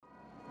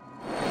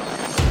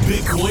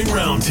Bitcoin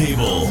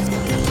Roundtable.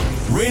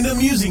 Random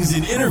musings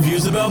and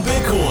interviews about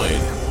Bitcoin.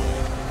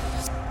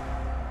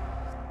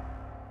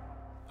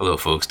 Hello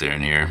folks,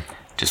 Darren here.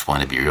 Just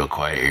want to be real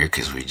quiet here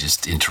because we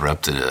just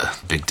interrupted a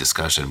big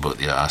discussion about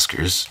the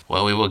Oscars.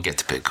 Well, we will get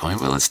to Bitcoin,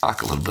 but let's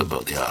talk a little bit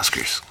about the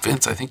Oscars.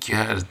 Vince, I think you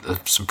had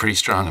some pretty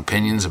strong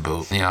opinions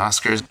about the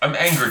Oscars. I'm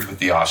angered with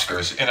the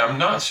Oscars, and I'm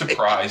not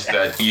surprised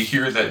that you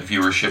hear that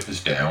viewership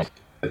is down.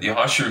 The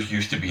Oscars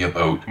used to be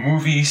about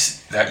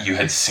movies that you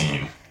had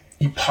seen.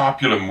 The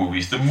popular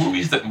movies, the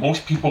movies that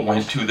most people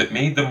went to that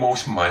made the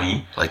most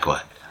money. Like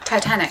what?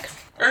 Titanic.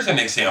 There's an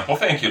example.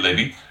 Thank you,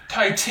 Libby.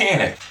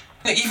 Titanic.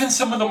 Even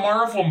some of the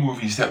Marvel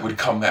movies that would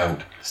come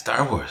out.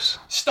 Star Wars.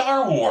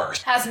 Star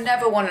Wars. Has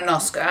never won an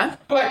Oscar.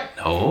 But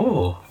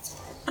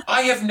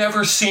I have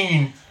never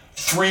seen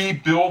 3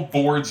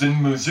 billboards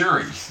in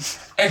Missouri.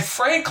 And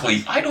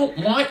frankly, I don't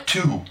want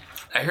to.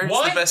 I heard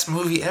it's the best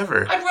movie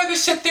ever. I'd rather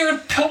sit there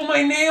and peel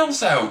my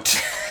nails out.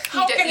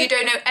 You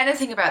don't know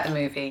anything about the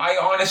movie. I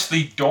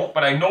honestly don't,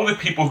 but I know the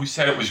people who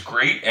said it was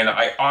great, and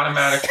I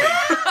automatically...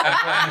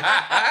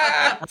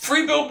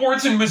 3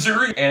 billboards in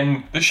Missouri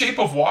and The Shape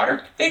of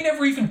Water, they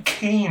never even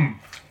came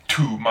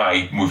to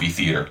my movie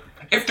theater.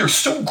 If they're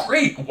so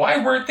great,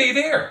 why weren't they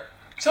there?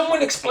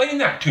 Someone explain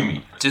that to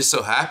me. Just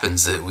so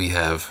happens that we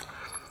have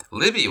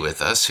Libby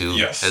with us, who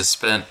has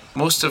spent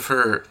most of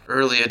her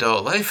early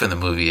adult life in the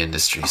movie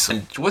industry.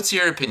 So what's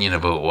your opinion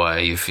about why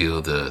you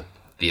feel the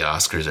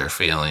Oscars are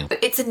failing?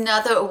 It's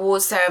another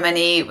award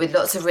ceremony with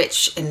lots of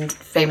rich and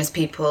famous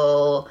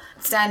people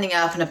standing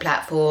up on a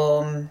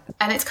platform,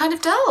 and it's kind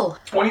of dull.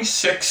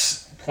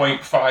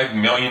 26.5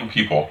 million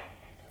people,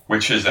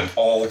 which is an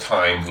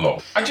all-time low.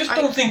 I just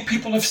don't think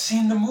people have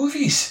seen the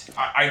movies.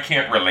 I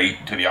can't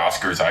relate to the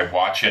Oscars. I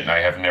watch it, and I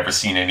have never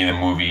seen any of the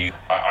movie.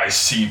 I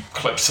see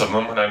clips of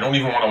them, and I don't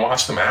even want to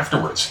watch them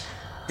afterwards.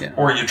 Yeah.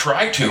 Or you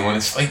try to, and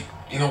it's like,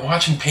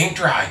 watching paint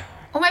dry.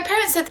 Well, my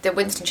parents said the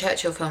Winston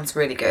Churchill film's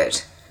really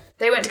good.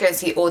 They went to go and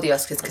see all the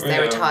Oscars because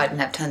they're retired and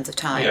have tons of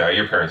time. Yeah,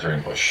 your parents are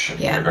English.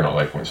 They're going to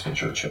like Winston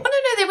Churchill.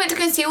 Oh, no, they went to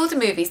go and see all the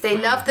movies. They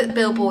loved the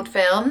Billboard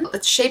film.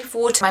 The Shape of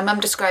Water, my mum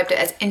described it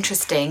as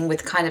interesting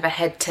with kind of a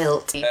head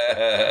tilt.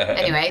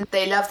 Anyway,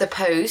 they love The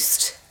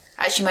Post.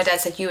 Actually, my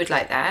dad said you would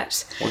like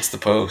that. What's The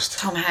Post?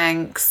 Tom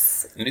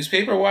Hanks.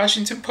 Newspaper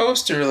Washington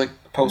Post or like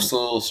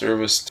Postal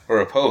Service or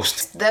a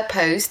Post? The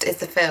Post is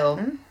the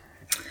film.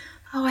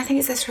 Oh, I think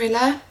it's a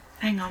thriller.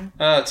 Hang on.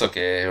 It's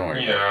okay. Don't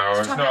worry. Yeah,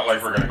 it's not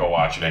like we're going to go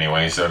watch it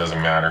anyway, so it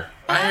doesn't matter.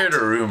 I heard a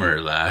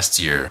rumor last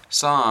year.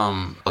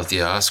 Some of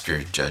the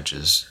Oscar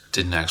judges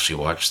didn't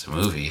actually watch the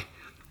movie.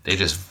 They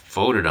just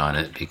voted on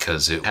it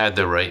because it had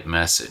the right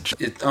message.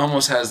 It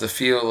almost has the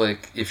feel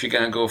like if you're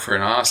going to go for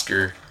an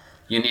Oscar,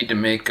 you need to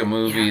make a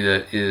movie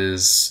that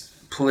is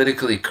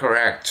politically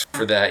correct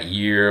for that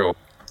year. It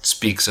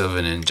speaks of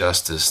an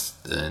injustice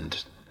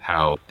and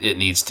how it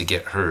needs to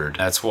get heard.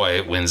 That's why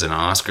it wins an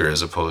Oscar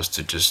as opposed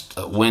to just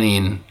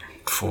winning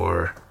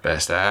for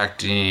best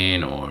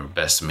acting or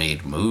best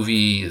made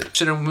movie.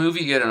 Should a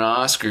movie get an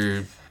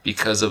Oscar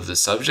because of the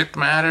subject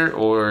matter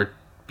or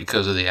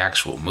because of the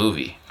actual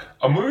movie?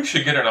 A movie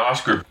should get an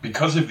Oscar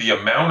because of the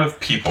amount of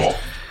people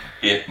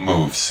it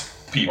moves.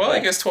 People. Well, I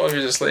guess 12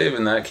 Years a Slave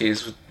in that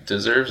case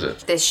deserves it.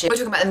 This year, we're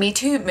talking about the Me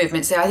Too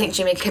movement, so I think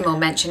Jimmy Kimmel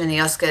mentioned in the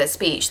Oscar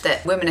speech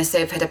that women are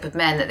so fed up with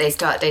men that they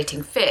start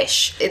dating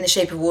fish. In The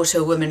Shape of Water,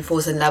 a woman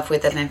falls in love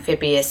with an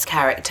amphibious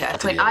character.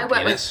 I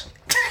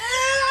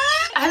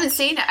haven't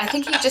seen it. I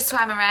think he just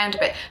swam around a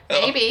bit.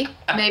 Maybe.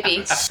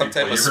 Some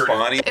type of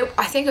spawny.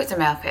 I think it was a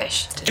male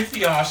fish. Give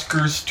the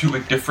Oscars to a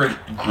different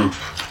group.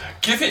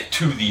 Give it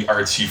to the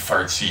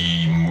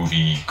artsy-fartsy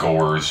movie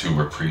goers who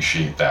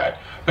appreciate that.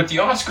 But the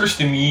Oscars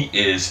to me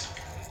is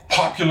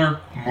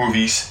popular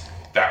movies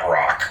that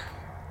rock.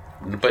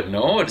 But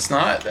no, it's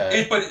not.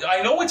 But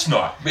I know it's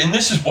not. And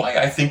this is why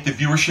I think the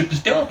viewership is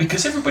down,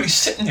 because everybody's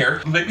sitting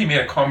there. Libby made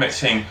a comment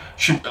saying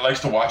she likes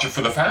to watch it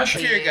for the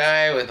fashion. If you're a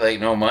guy with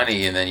no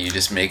money and then you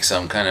just make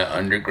some kind of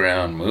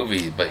underground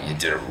movie, but you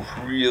did a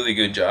really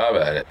good job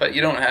at it, but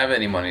you don't have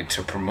any money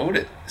to promote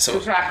it. So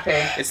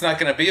it's not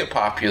going to be a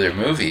popular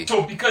movie.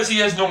 So because he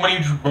has no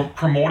money to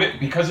promote it,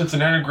 because it's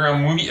an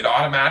underground movie, it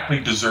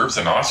automatically deserves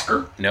an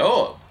Oscar?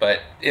 No,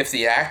 but if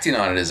the acting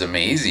on it is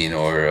amazing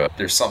or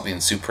there's something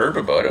superb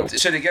about it,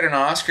 should it get an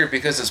Oscar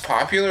because it's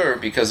popular or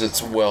because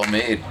it's a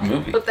well-made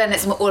movie? But then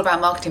it's all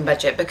about marketing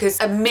budget, because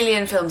 1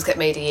 million films get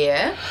made a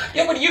year.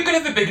 Yeah, but you could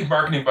have the biggest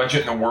marketing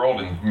budget in the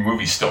world and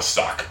movies still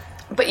suck.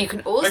 But you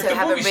can also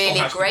have a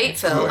really great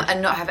film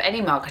and not have any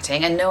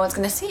marketing and no one's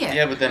going to see it.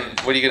 Yeah, but then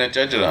what are you going to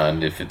judge it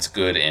on? If it's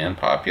good and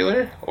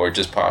popular or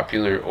just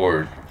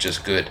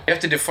good? You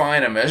have to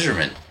define a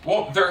measurement.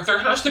 Well, there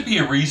has to be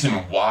a reason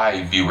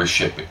why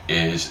viewership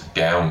is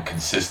down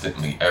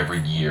consistently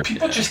every year.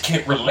 People just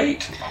can't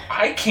relate.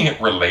 I can't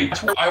relate.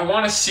 I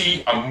want to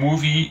see a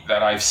movie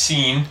that I've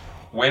seen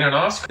win an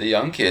Oscar. The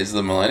young kids,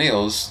 the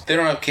millennials, they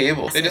don't have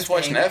cable. They just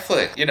watch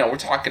Netflix. We're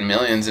talking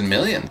millions and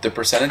millions. The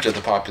percentage of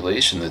the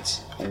population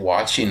that's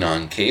watching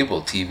on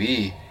cable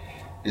TV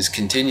is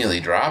continually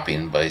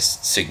dropping by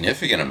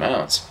significant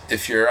amounts.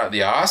 If you're at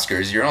the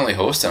Oscars, you're only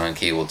hosting on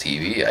cable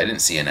TV. I didn't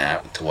see an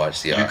app to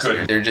watch the Oscars.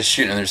 couldn't. They're just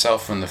shooting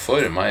themselves in the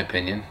foot, in my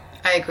opinion.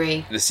 I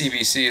agree. The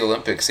CBC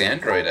Olympics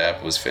Android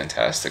app was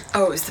fantastic.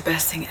 Oh, it was the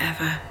best thing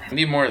ever. I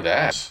need more of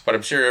that. But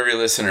I'm sure every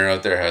listener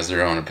out there has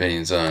their own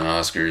opinions on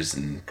Oscars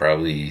and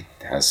probably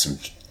has some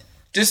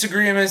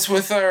disagreements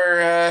with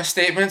our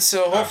statements.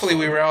 So hopefully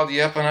we riled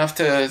you up enough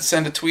to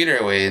send a tweet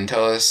our way and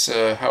tell us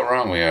how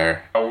wrong we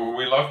are. Oh,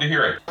 we love to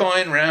hear it.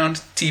 Coin round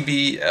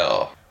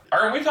TBL.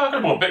 Aren't we talking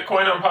about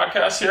Bitcoin on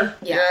podcasts here?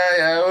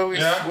 Yeah.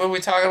 What are we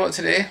talking about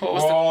today? What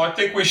was I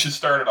think we should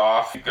start it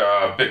off.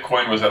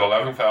 Bitcoin was at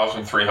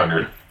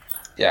 11,300.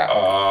 Yeah.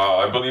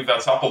 I believe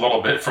that's up a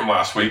little bit from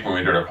last week when we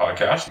did our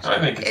podcast. I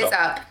think it's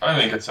up. I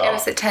think it's up. It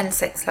was at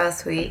 10.6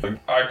 last week.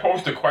 I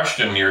posed a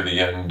question near the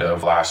end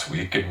of last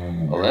week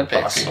and we were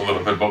Olympics. talking a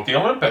little bit about the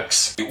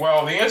Olympics.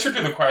 Well, the answer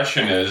to the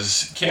question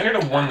is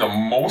Canada won the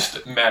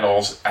most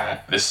medals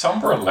at the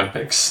Summer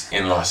Olympics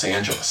in Los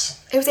Angeles.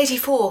 It was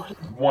 84.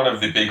 One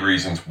of the big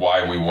reasons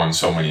why we won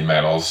so many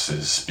medals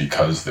is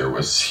because there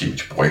was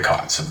huge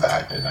boycotts of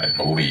that. And I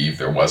believe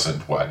there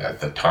wasn't, at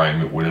the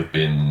time it would have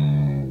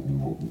been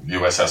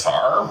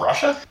USSR,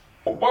 Russia?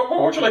 What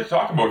would you like to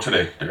talk about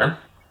today, Darren?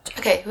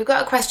 Okay, we've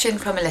got a question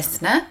from a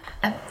listener.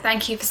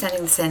 Thank you for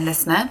sending this in,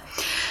 listener.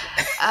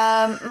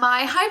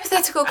 My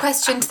hypothetical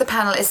question to the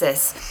panel is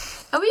this.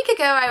 A week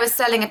ago, I was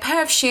selling a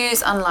pair of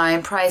shoes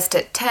online priced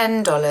at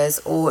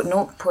 $10 or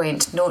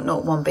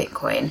 0.001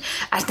 Bitcoin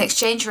at an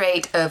exchange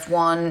rate of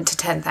 $1,000 to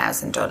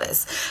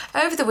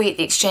 $10,000. Over the week,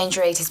 the exchange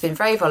rate has been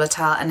very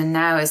volatile and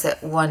now is at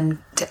 $1,000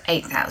 to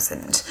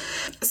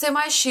 $8,000. So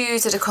my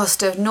shoes at a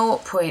cost of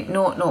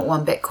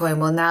 0.001 Bitcoin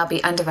will now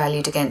be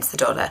undervalued against the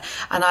dollar,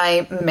 and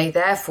I may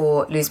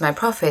therefore lose my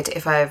profit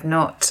if I have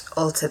not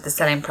altered the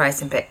selling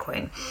price in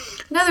Bitcoin.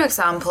 Another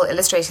example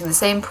illustrating the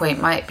same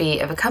point might be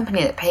of a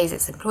company that pays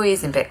its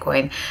employees in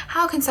Bitcoin.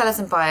 How can sellers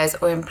and buyers,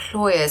 or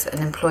employers and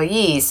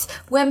employees,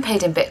 when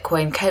paid in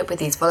Bitcoin, cope with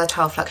these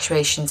volatile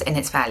fluctuations in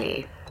its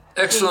value?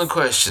 Excellent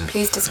question.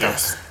 Please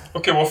discuss.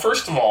 Okay, well,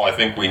 first of all, I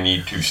think we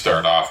need to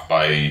start off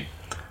by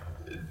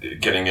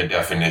getting a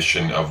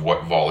definition of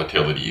what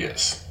volatility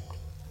is.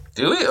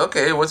 Do we?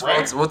 Okay, what's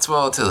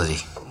volatility?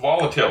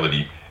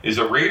 Volatility is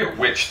a rate at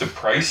which the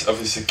price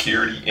of a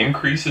security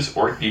increases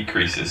or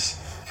decreases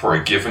for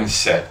a given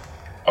set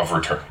of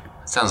return.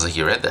 Sounds like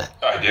you read that.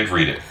 I did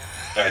read it.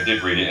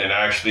 And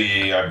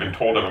actually, I've been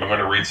told if I'm going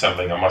to read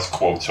something, I must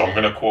quote. So I'm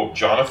going to quote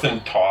Jonathan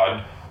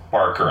Todd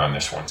Barker on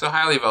this one. So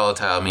highly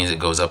volatile means it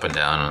goes up and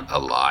down a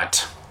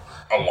lot.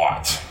 A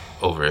lot.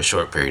 Over a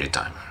short period of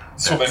time.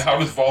 So then how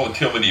does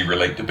volatility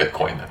relate to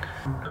Bitcoin then?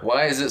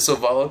 Why is it so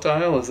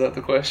volatile? Is that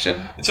the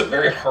question? It's a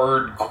very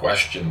hard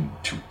question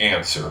to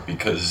answer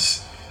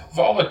because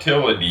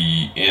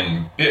volatility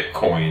in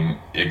Bitcoin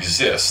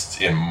exists,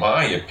 in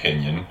my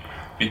opinion,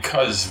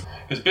 because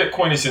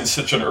Bitcoin is in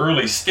such an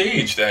early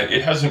stage that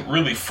it hasn't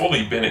really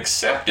fully been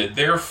accepted.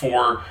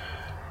 Therefore,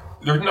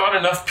 there's not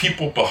enough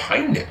people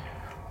behind it.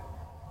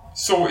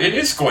 So it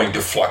is going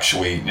to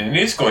fluctuate and it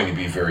is going to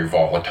be very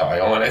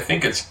volatile. And I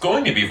think it's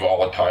going to be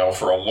volatile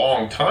for a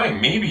long time,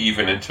 maybe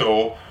even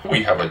until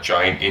we have a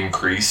giant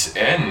increase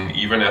and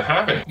even a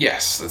halving.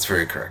 Yes, that's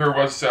very correct. There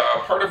was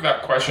part of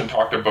that question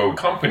talked about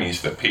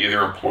companies that pay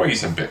their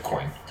employees in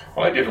Bitcoin.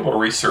 Well, I did a little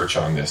research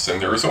on this,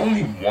 and there is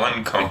only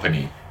one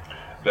company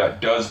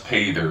that does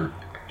pay their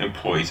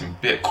employees in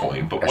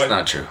Bitcoin. But that's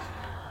not true.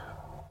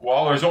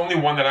 Well, there's only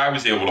one that I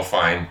was able to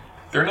find.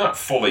 They're not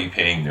fully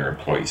paying their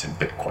employees in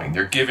Bitcoin.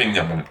 They're giving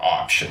them an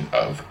option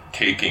of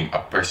taking a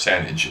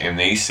percentage, and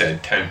they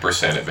said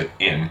 10% of it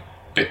in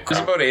Bitcoin.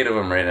 There's about 8 of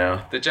them right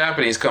now. The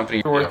Japanese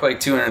company worth like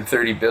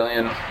 $230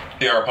 billion.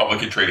 They are a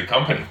publicly traded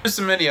company.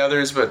 There's many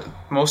others, but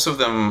most of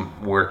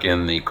them work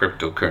in the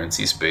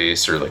cryptocurrency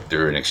space or like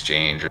they're an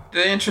exchange.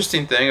 The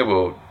interesting thing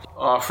about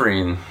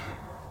offering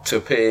to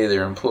pay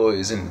their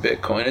employees in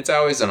Bitcoin, it's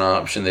always an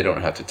option. They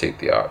don't have to take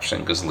the option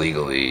because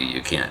legally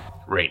you can't.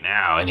 Right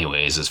now,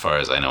 anyways, as far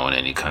as I know in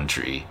any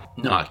country,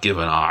 not give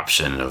an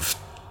option of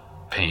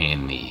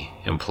paying the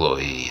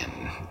employee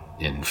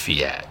in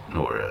fiat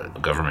or a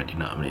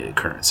government-denominated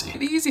currency.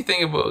 The easy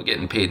thing about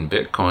getting paid in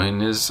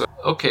Bitcoin is,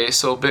 okay,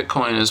 so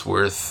Bitcoin is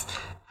worth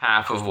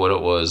half of what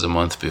it was a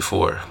month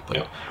before.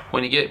 But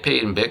when you get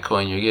paid in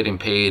Bitcoin, you're getting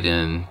paid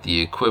in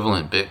the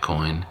equivalent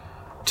Bitcoin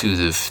to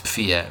the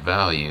fiat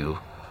value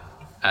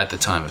at the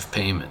time of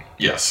payment.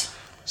 Yes.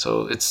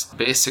 So it's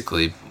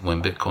basically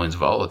when Bitcoin's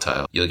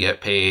volatile, you'll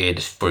get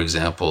paid, for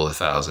example,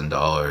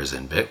 $1,000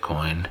 in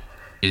Bitcoin.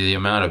 The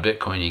amount of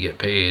Bitcoin you get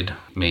paid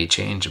may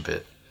change a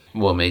bit.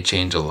 Well, may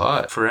change a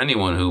lot. For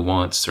anyone who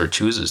wants or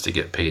chooses to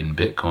get paid in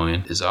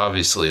Bitcoin is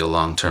obviously a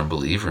long-term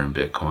believer in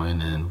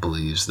Bitcoin and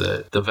believes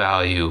that the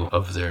value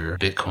of their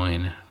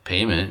Bitcoin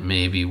payment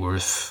may be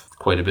worth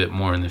quite a bit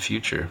more in the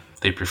future.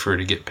 They prefer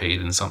to get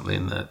paid in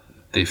something that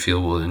they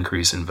feel will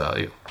increase in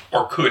value.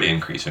 Or could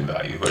increase in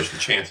value. What's the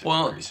chance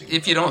of increasing?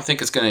 If you don't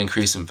think it's going to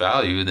increase in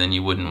value, then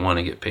you wouldn't want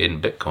to get paid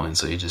in Bitcoin.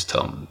 So you just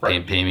tell them,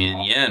 pay me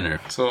in yen.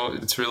 So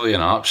it's really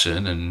an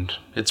option, and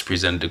it's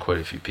presented to quite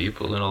a few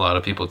people. And a lot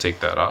of people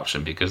take that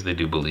option because they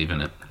do believe in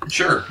it.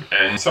 Sure.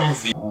 And some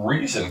of the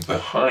reason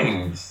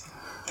behind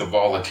the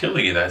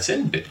volatility that's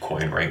in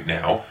Bitcoin right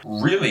now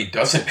really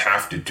doesn't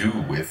have to do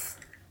with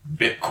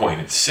Bitcoin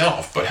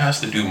itself, but has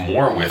to do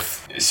more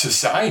with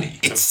society.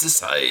 It's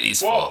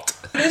society's fault.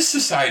 It is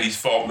society's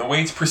fault in the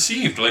way it's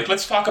perceived. Like,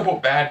 let's talk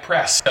about bad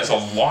press. It has a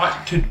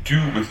lot to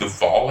do with the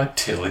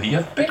volatility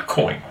of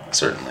Bitcoin.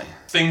 Certainly.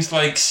 Things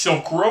like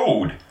Silk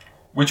Road,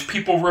 which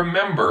people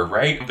remember,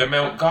 right? The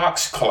Mt.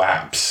 Gox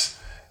collapse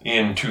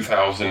in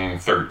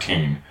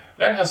 2013.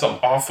 That has an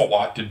awful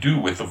lot to do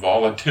with the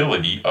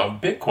volatility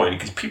of Bitcoin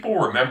because people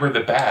remember the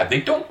bad. They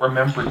don't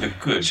remember the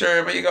good.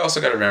 Sure, but you also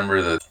got to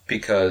remember that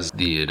because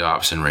the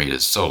adoption rate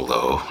is so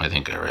low, I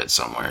think I read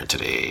somewhere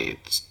today,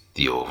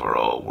 the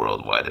overall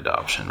worldwide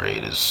adoption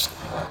rate is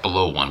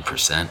below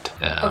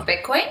 1%. Of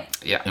Bitcoin?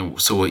 Yeah.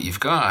 And so what you've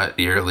got,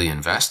 the early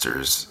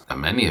investors,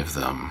 many of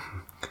them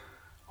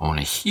own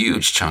a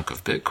huge chunk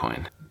of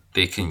Bitcoin.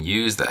 They can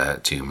use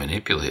that to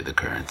manipulate the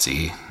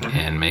currency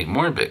and make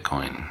more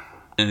Bitcoin.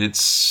 And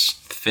it's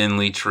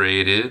thinly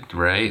traded,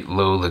 right?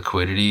 Low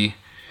liquidity.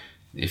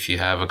 If you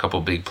have a couple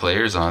big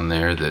players on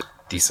there that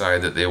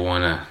decide that they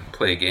want to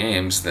play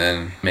games,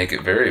 then make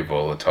it very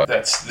volatile.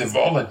 That's the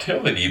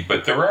volatility,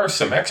 but there are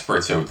some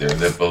experts out there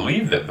that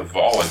believe that the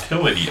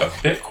volatility of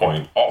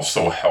Bitcoin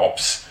also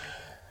helps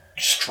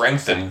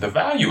strengthen the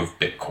value of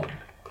Bitcoin.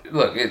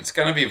 Look, it's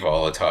going to be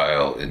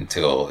volatile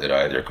until it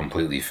either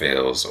completely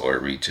fails or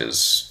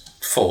reaches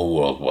full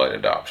worldwide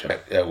adoption,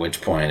 at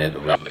which point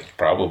it will be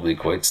probably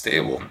quite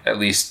stable, at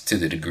least to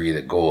the degree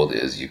that gold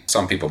is.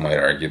 Some people might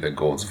argue that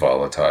gold's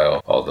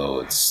volatile, although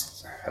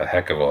it's a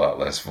heck of a lot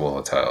less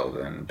volatile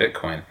than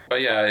Bitcoin. But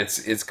yeah,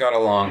 it's got a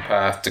long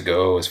path to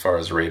go as far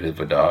as rate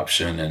of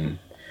adoption, and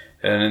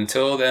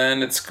until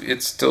then,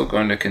 it's still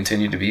going to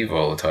continue to be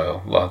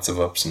volatile. Lots of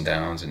ups and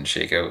downs and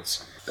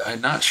shakeouts.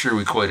 I'm not sure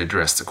we quite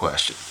addressed the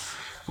question.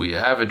 We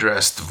have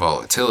addressed the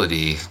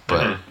volatility,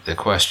 but the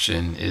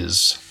question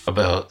is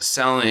about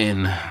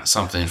selling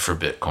something for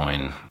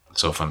Bitcoin.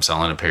 So if I'm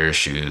selling a pair of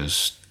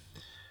shoes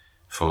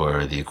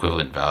for the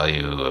equivalent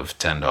value of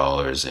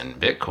 $10 in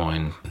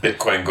Bitcoin,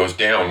 Bitcoin goes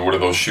down. What are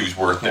those shoes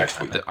worth next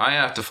week? I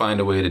have to find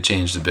a way to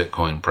change the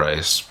Bitcoin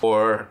price.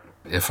 Or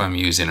if I'm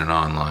using an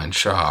online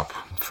shop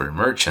for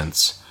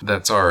merchants,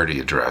 that's already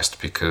addressed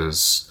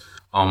because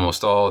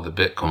almost all of the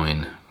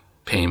Bitcoin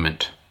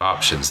payment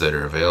options that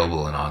are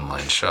available in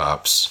online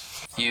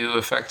shops, you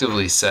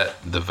effectively set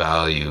the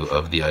value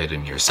of the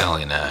item you're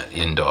selling at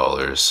in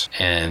dollars,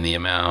 and the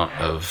amount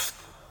of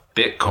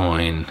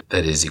Bitcoin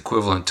that is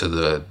equivalent to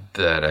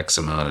that X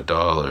amount of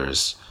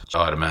dollars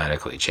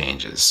automatically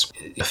changes.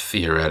 A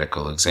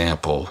theoretical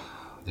example,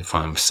 if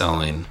I'm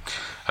selling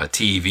a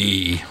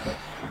TV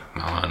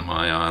on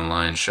my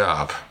online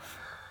shop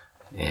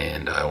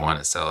and I want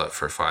to sell it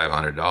for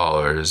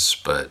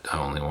 $500, but I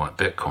only want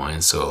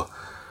Bitcoin, so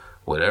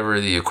whatever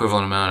the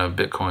equivalent amount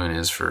of Bitcoin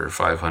is for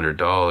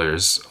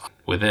 $500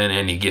 within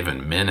any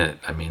given minute,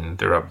 I mean,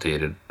 they're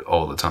updated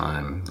all the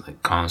time,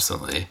 like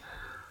constantly,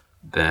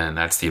 then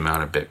that's the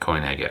amount of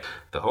Bitcoin I get.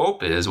 The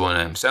hope is when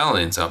I'm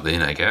selling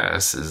something, I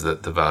guess, is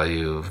that the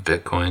value of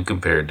Bitcoin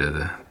compared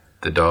to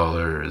the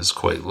dollar is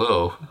quite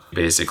low. You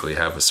basically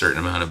have a certain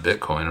amount of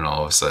Bitcoin, and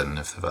all of a sudden,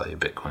 if the value of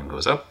Bitcoin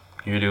goes up,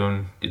 you're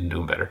doing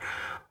better.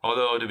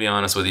 Although, to be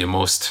honest with you,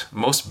 most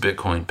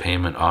Bitcoin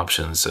payment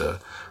options,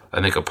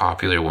 I think a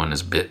popular one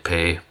is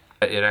BitPay.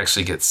 It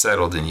actually gets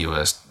settled in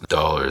US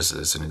dollars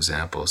as an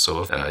example.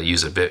 So if I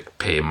use a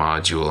BitPay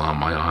module on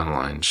my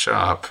online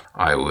shop,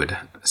 I would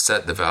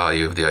set the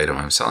value of the item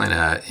I'm selling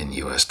at in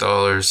US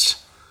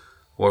dollars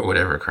or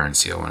whatever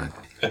currency I want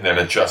to. And then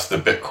adjust the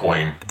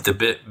Bitcoin. The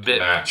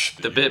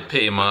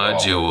BitPay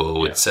module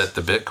would set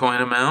the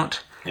Bitcoin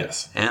amount.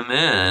 Yes. And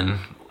then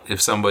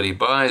if somebody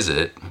buys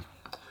it,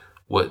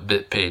 what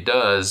BitPay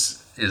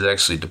does is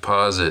actually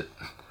deposit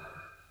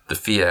the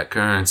fiat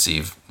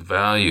currency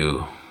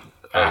value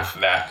at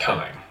that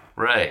time.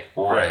 Right.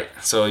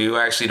 So you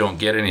actually don't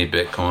get any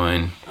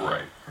Bitcoin.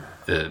 Right.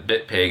 The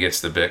BitPay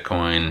gets the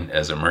Bitcoin.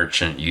 As a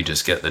merchant, you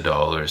just get the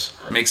dollars.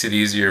 It makes it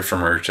easier for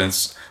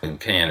merchants. In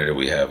Canada,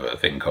 we have a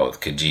thing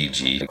called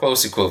Kijiji. The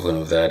close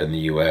equivalent of that in the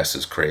US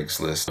is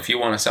Craigslist. If you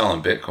want to sell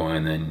in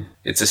Bitcoin, then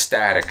it's a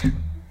static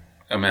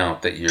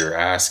amount that you're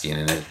asking,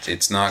 and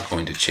it's not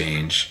going to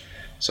change.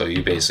 So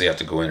you basically have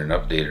to go in and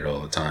update it all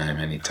the time,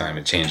 anytime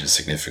it changes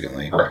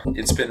significantly. Right.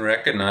 It's been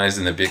recognized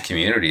in the Bit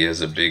community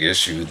as a big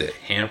issue that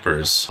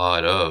hampers a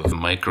lot of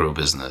micro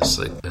business.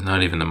 Like,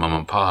 not even the mom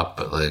and pop,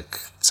 but like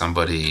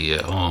somebody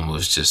at home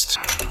who's just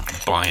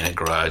buying at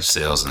garage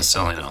sales and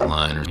selling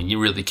online. I mean,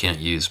 you really can't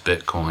use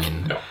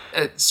Bitcoin. No.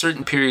 At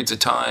certain periods of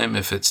time,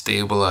 if it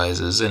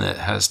stabilizes, and it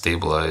has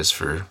stabilized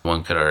for,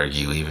 one could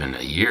argue, even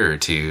a year or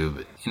two,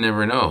 but You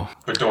never know.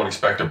 But don't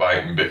expect to buy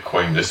it in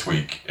Bitcoin this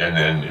week, and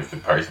then if the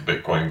price of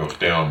Bitcoin goes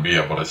down, be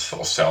able to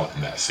still sell it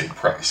in that same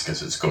price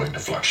because it's going to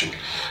fluctuate.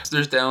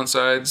 There's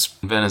downsides.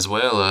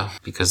 Venezuela,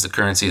 because the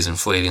currency is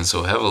inflating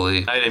so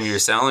heavily, the item you're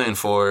selling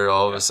for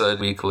all of a sudden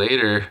a week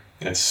later,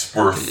 it's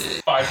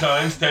worth 5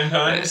 times, 10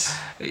 times.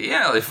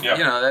 Yeah,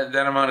 you know,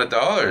 that amount of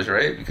dollars,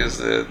 right? Because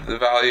the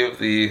value of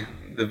the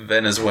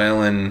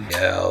Venezuelan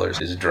dollars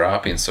is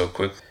dropping so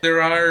quickly.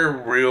 There are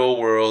real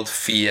world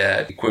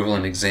fiat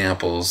equivalent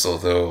examples,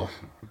 although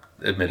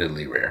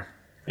admittedly rare.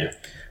 Yeah.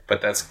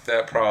 But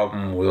that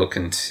problem will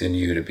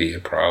continue to be a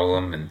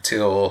problem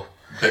until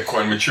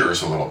Bitcoin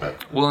matures a little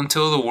bit. Well,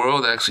 until the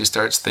world actually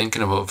starts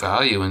thinking about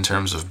value in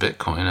terms of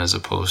Bitcoin as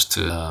opposed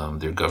to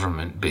their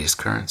government-based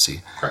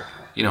currency. Correct.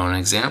 You know, an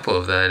example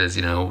of that is,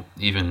 you know,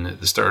 even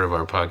at the start of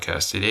our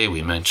podcast today,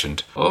 we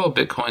mentioned,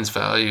 Bitcoin's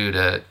valued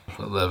at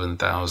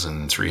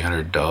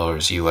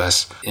 $11,300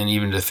 US. And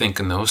even to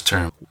think in those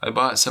terms, I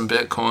bought some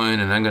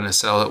Bitcoin and I'm going to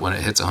sell it when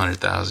it hits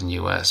 100,000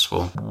 US.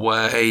 Well,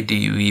 why do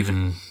you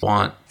even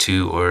want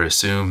to or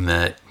assume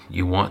that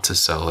you want to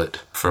sell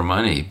it for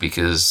money?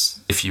 Because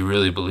if you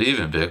really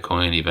believe in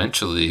Bitcoin,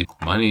 eventually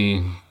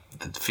money,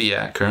 the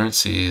fiat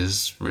currency,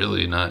 is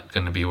really not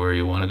going to be where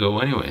you want to go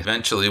anyway.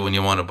 Eventually, when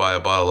you want to buy a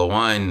bottle of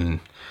wine, and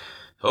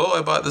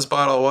I bought this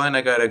bottle of wine,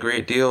 I got a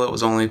great deal. It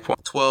was only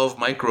 12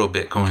 micro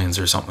Bitcoins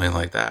or something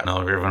like that.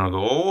 Now everyone will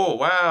go, oh,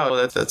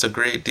 wow, that's a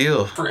great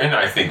deal. And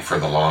I think for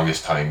the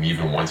longest time,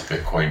 even once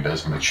Bitcoin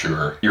does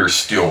mature, you're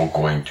still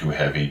going to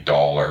have a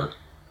dollar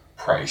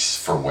price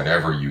for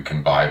whatever you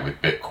can buy with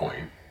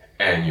Bitcoin.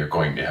 And you're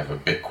going to have a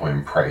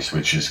Bitcoin price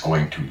which is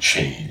going to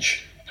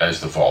change as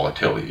the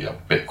volatility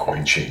of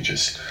Bitcoin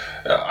changes.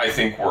 I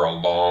think we're a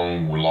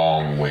long,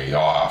 long way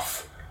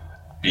off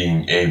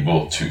being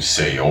able to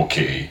say,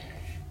 okay,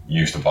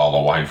 use the bottle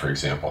of wine, for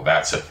example,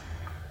 that's a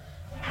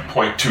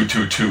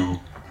 0.222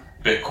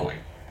 Bitcoin.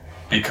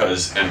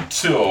 Because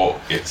until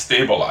it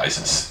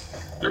stabilizes,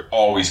 they're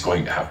always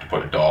going to have to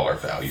put a dollar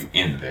value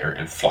in there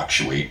and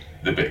fluctuate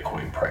the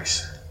Bitcoin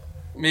price.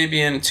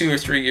 Maybe in 2 or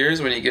 3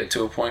 years when you get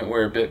to a point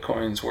where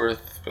Bitcoin's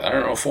worth, I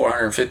don't know,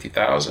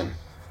 450,000.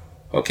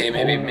 Okay,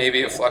 maybe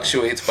it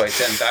fluctuates by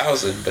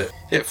 10,000, but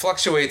it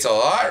fluctuates a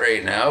lot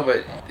right now.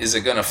 But is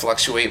it going to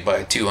fluctuate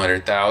by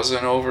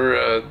 200,000 over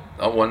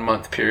a 1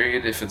 month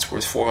period if it's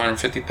worth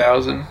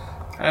 450,000?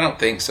 I don't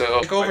think so.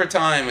 Like over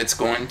time, it's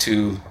going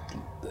to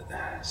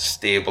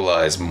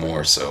stabilize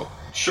more so.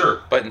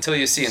 Sure. But until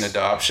you see an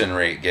adoption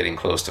rate getting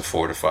close to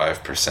 4 to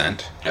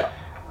 5%, yeah,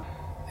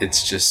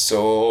 it's just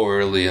so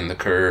early in the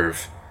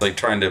curve. Like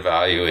trying to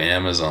value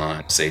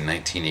Amazon, say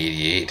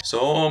 1988.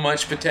 So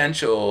much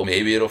potential.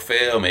 Maybe it'll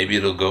fail. Maybe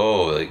it'll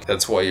go. Like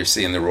that's why you're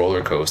seeing the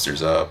roller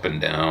coasters up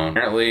and down.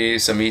 Apparently,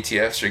 some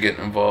ETFs are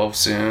getting involved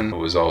soon. It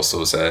was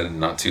also said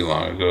not too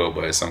long ago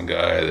by some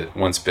guy that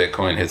once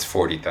Bitcoin hits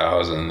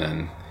 40,000,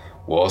 then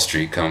Wall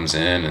Street comes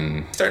in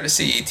and start to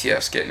see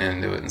ETFs getting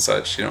into it and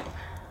such. You know,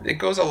 it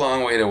goes a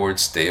long way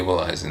towards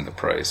stabilizing the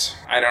price.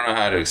 I don't know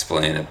how to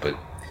explain it, but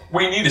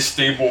we need a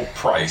stable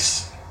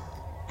price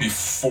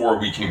before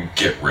we can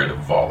get rid of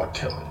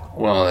volatility.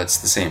 Well,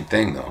 that's the same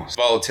thing, though.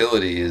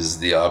 Volatility is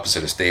the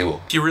opposite of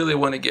stable. If you really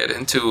want to get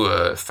into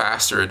a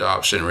faster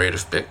adoption rate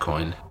of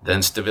Bitcoin,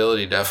 then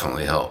stability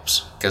definitely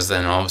helps. Because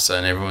then all of a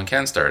sudden everyone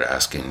can start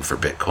asking for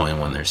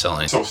Bitcoin when they're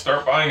selling. So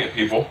start buying it,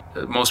 people.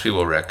 Most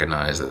people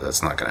recognize that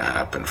that's not going to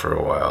happen for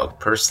a while.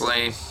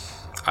 Personally,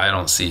 I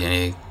don't see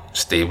any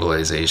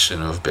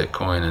stabilization of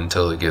Bitcoin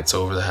until it gets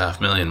over the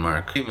 500,000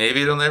 mark.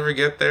 Maybe it'll never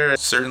get there.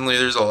 Certainly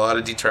there's a lot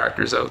of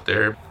detractors out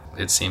there.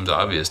 It seems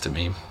obvious to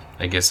me.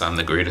 I guess I'm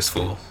the greatest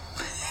fool.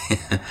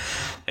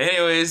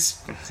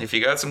 Anyways, if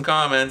you got some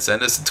comments,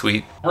 send us a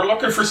tweet. We're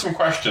looking for some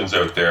questions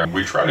out there.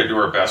 We try to do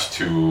our best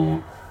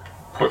to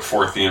put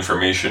forth the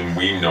information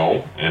we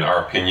know, in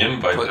our opinion,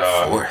 but put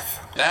forth.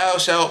 Thou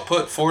shalt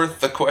put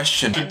forth the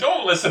question.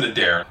 Don't listen to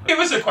Darren. Give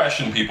us a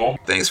question, people.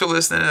 Thanks for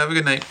listening. Have a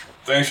good night.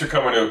 Thanks for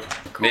coming out.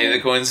 May the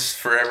coins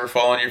forever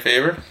fall in your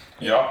favor.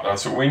 Yeah,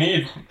 that's what we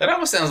need. That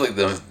almost sounds like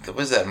what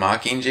was that,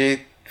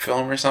 Mockingjay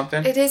film or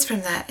something? It is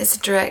from that. It's a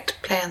direct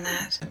play on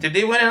that. Did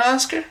they win an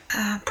Oscar?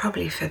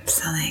 Probably for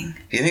something.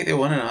 Do you think they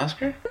won an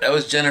Oscar? That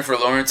was Jennifer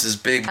Lawrence's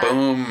big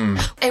boom.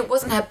 It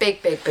wasn't her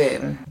big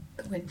boom.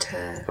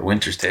 The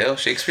Winter's Tale,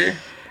 Shakespeare?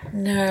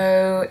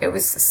 No, it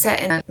was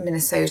set in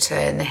Minnesota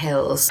in the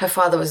hills. Her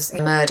father was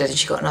murdered and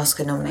she got an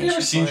Oscar nomination. Have you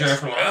ever seen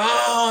Jennifer Lawrence?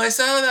 Oh, I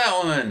saw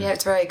that one. Yeah,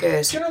 it's very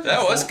good. You know,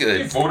 that was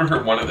good. They voted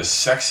her one of the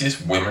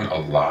sexiest women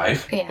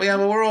alive. Yeah. Well, yeah,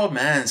 but we're old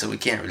men, so we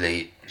can't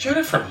relate.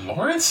 Jennifer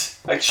Lawrence?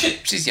 Like,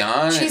 she's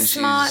young. She's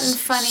smart and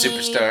funny.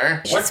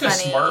 Superstar. What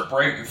does smart,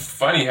 bright, and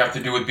funny have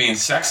to do with being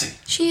sexy?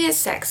 She is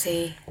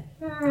sexy.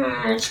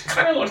 She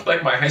kind of looks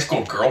like my high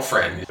school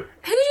girlfriend. Who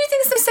do you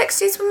think is the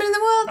sexiest woman in the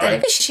world then?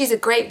 Maybe she's a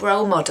great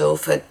role model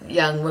for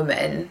young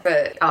women,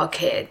 for our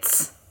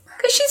kids.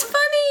 Because she's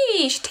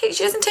funny.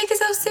 She doesn't take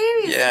herself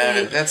seriously.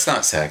 Yeah, that's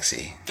not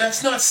sexy.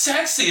 That's not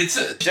sexy. It's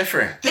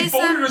different. They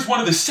voted her as one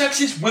of the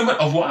sexiest women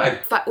alive.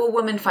 Well,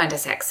 women find her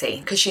sexy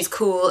because she's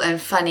cool and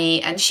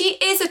funny and she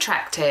is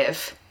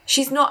attractive.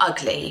 She's not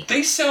ugly.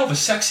 They sell the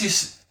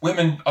sexiest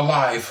women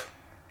alive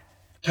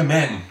to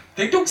men.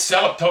 They don't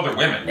sell it to other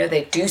women. No,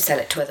 they do sell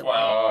it to other women.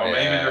 Well,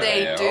 maybe they're...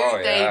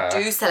 They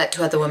do sell it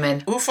to other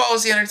women. Who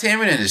follows the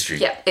entertainment industry?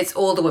 Yeah, it's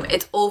all the women.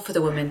 It's all for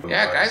the women.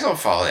 Yeah, guys don't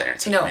follow the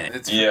entertainment. No.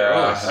 It's Yeah,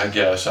 gross. I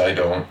guess I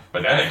don't.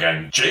 But then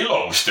again,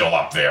 J-Lo's still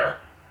up there.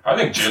 I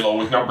think J-Lo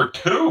was number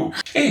 2.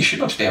 Hey, she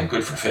looks damn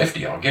good for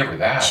 50. I'll give her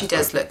that. She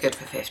does look good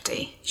for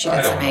 50. She I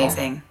looks don't know.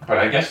 amazing. But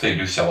I guess they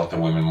do sell it to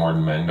women more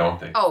than men, don't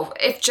they? Oh,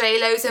 if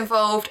J-Lo's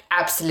involved,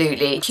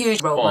 absolutely.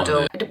 Huge role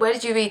model. Where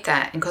did you read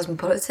that? In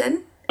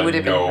Cosmopolitan? Would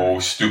it No,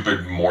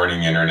 stupid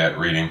morning internet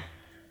reading.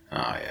 Oh,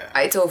 yeah.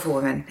 It's all for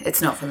women.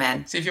 It's not for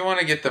men. See, if you want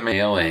to get the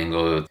male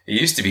angle, it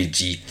used to be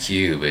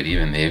GQ, but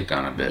even they've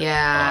gone a bit.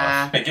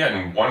 Yeah.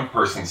 Again, one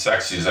person's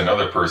sexy is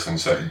another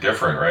person's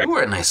different, right? You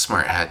wore a nice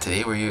smart hat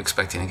today. Were you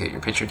expecting to get your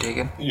picture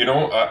taken? You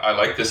know, I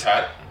like this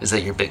hat. Is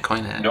that your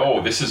Bitcoin hat?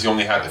 No, this is the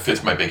only hat that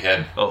fits my big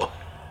head. Oh.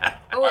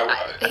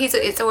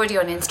 It's already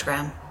on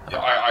Instagram.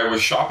 I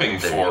was shopping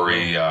for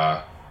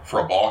a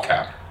ball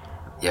cap.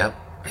 Yep.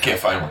 I can't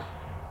find one.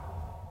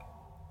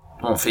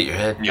 Won't fit your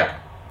head. Yeah.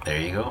 There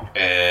you go.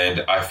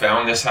 And I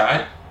found this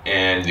hat,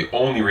 and the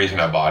only reason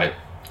I bought it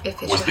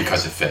was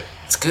because it fit.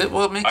 It's good.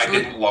 Well, it makes I you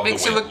didn't love look,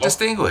 makes the you way it look looked.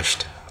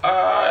 distinguished.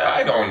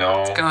 I don't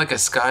know. Kind of like a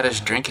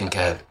Scottish drinking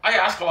cap. I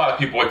ask a lot of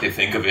people what they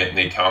think of it, and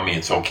they tell me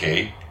it's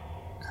okay.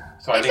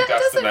 So I It think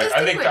does look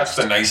I think that's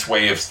the nice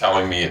way of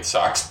telling me it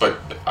sucks. But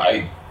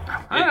I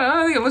don't know.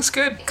 I think it looks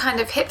good. Kind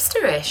of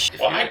hipsterish.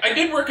 well, I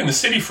did work in the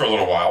city for a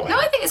little while. No,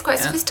 I think it's quite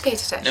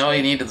sophisticated, actually. No,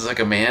 you need is like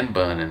a man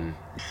bun and.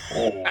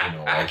 Oh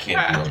no, I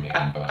can't do a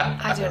man bun.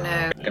 I don't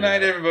know. Good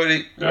night,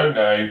 everybody. Good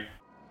night.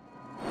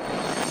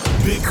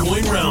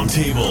 Bitcoin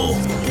Roundtable.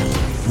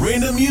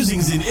 Random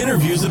musings and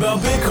interviews about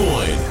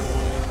Bitcoin.